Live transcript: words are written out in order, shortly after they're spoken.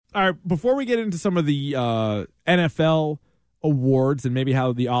All right, before we get into some of the NFL awards and maybe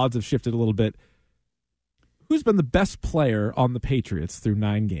how the odds have shifted a little bit, who's been the best player on the Patriots through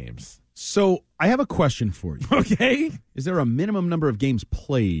 9 games? So I have a question for you. Okay. Is there a minimum number of games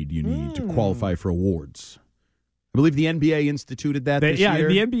played you need to qualify for awards? I believe the NBA instituted that this year.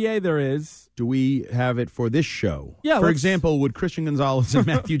 Yeah, in the NBA there is. Do we have it for this show? Yeah. For example, would Christian Gonzalez and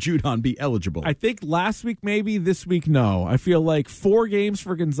Matthew Judon be eligible? I think last week maybe, this week no. I feel like 4 games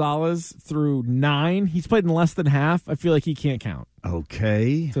for Gonzalez through 9. He's played in less than half. I feel like he can't count.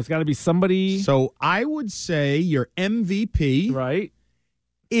 Okay. So it's got to be somebody. So I would say your MVP right.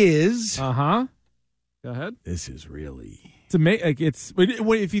 is. Go ahead. This is really.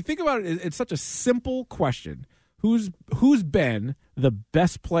 If you think about it, it's such a simple question. Who's been the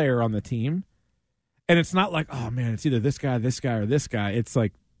best player on the team? And it's not like, oh man, it's either this guy, or this guy. It's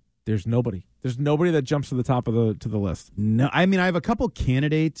like there's nobody. There's nobody that jumps to the top of the list. No, I mean I have a couple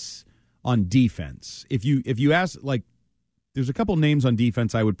candidates on defense. If you ask, like, there's a couple names on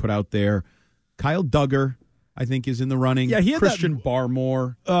defense I would put out there. Kyle Duggar, I think, is in the running. Yeah, he had Christian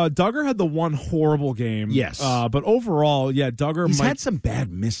Barmore. Duggar had the one horrible game. Yes. But overall, yeah, Duggar He's had some bad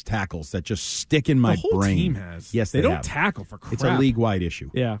missed tackles that just stick in my brain. The whole brain. team has. Yes, they don't have. tackle for crap. It's a league-wide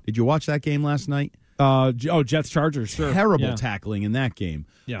issue. Yeah. Did you watch that game last night? Jets-Chargers, sure. Terrible tackling in that game.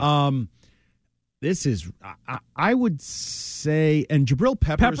 Yeah. This is, I would say, and Jabrill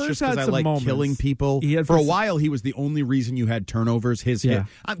Peppers just because I like moments. killing people. For a while, he was the only reason you had turnovers. His hit.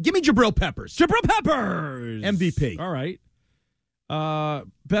 Give me Jabrill Peppers. Jabrill Peppers! MVP. All right.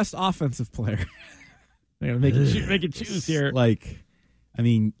 Best offensive player. I got to make it choose here. Like, I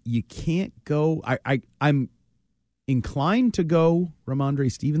mean, you can't go. I'm inclined to go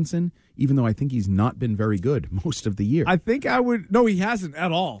Ramondre Stevenson, even though I think he's not been very good most of the year. I think I would. No, he hasn't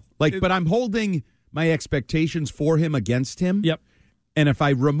at all. But I'm holding my expectations for him against him. Yep. And if I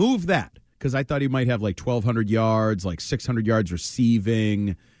remove that, because I thought he might have like 1,200 yards, like 600 yards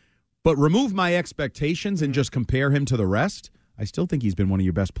receiving, but remove my expectations and just compare him to the rest, I still think he's been one of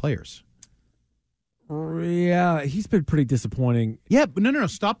your best players. Yeah, he's been pretty disappointing. Yeah, but no.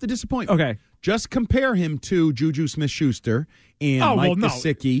 Stop the disappointment. Okay. Just compare him to Juju Smith-Schuster and Mike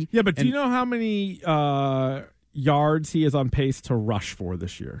Gesicki. Yeah, but do you know how many yards he is on pace to rush for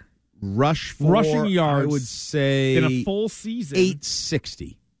this year? Rushing yards, I would say, in a full season,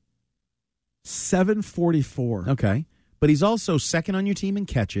 860. 744. Okay. But he's also second on your team in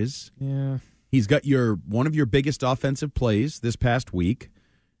catches. Yeah. He's got one of your biggest offensive plays this past week.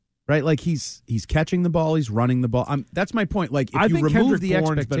 Right? Like he's catching the ball, he's running the ball. That's my point. Like, if you remove the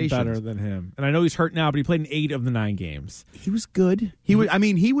expectations, been better than him. And I know he's hurt now, but he played in 8 of the 9 games. He was good. He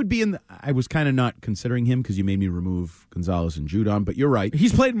would be in I was kind of not considering him because you made me remove Gonzalez and Judon, but you're right.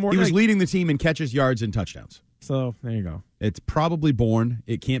 He's played more. He was leading the team in catches, yards, and touchdowns. So, there you go. It's probably born.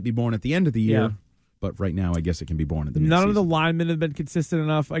 It can't be born at the end of the year. Yeah. But right now, I guess it can be born at the midseason. None of the linemen have been consistent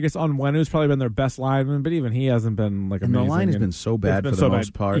enough. I guess Onwenu's probably been their best lineman, but even he hasn't been like amazing. And the line has been so bad for the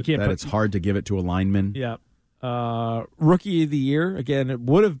most part that it's hard to give it to a lineman. Yeah. Rookie of the year, again, it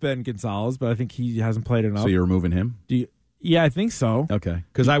would have been Gonzalez, but I think he hasn't played enough. So you're removing him? Yeah, I think so. Okay.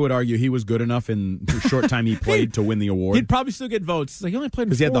 Because I would argue he was good enough in the short time he played to win the award. He'd probably still get votes. Like, he only played in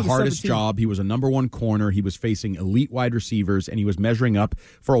 4 because he had the hardest 17. job. He was a number 1 corner. He was facing elite wide receivers, and he was measuring up.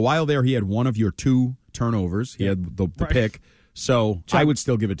 For a while there, he had one of your 2 turnovers. He had the pick. So I would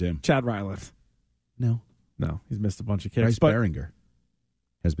still give it to him. Chad Ryland. No, he's missed a bunch of kicks. Bryce Behringer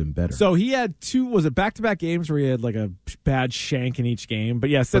has been better. So he had 2, was it back-to-back games where he had like a bad shank in each game? But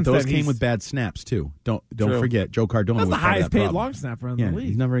yeah, since those then came with bad snaps too. Don't forget, Joe Cardona was the part of highest that paid problem. long snapper in the league.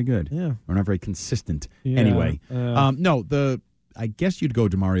 He's not very good. Yeah, or not very consistent. Yeah. Anyway, I guess you'd go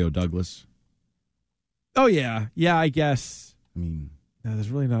Demario Douglas. Oh yeah, I guess. I mean, there's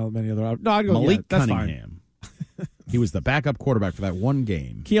really not many other. No, I'd go Malik that's Cunningham. He was the backup quarterback for that one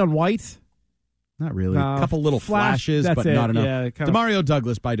game. Keon White. Not really. A couple little flashes, but not enough. Yeah, Demario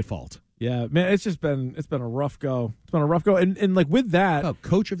Douglas by default. Yeah, man, it's been a rough go. It's been a rough go, and like with that,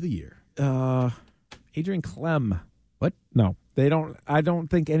 coach of the year, Adrian Clem. What? No, they don't. I don't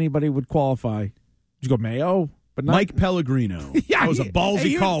think anybody would qualify. Did you go Mayo? But not, Mike Pellegrino. That was a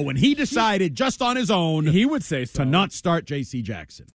ballsy call when he decided just on his own. He would say so. To not start J.C. Jackson.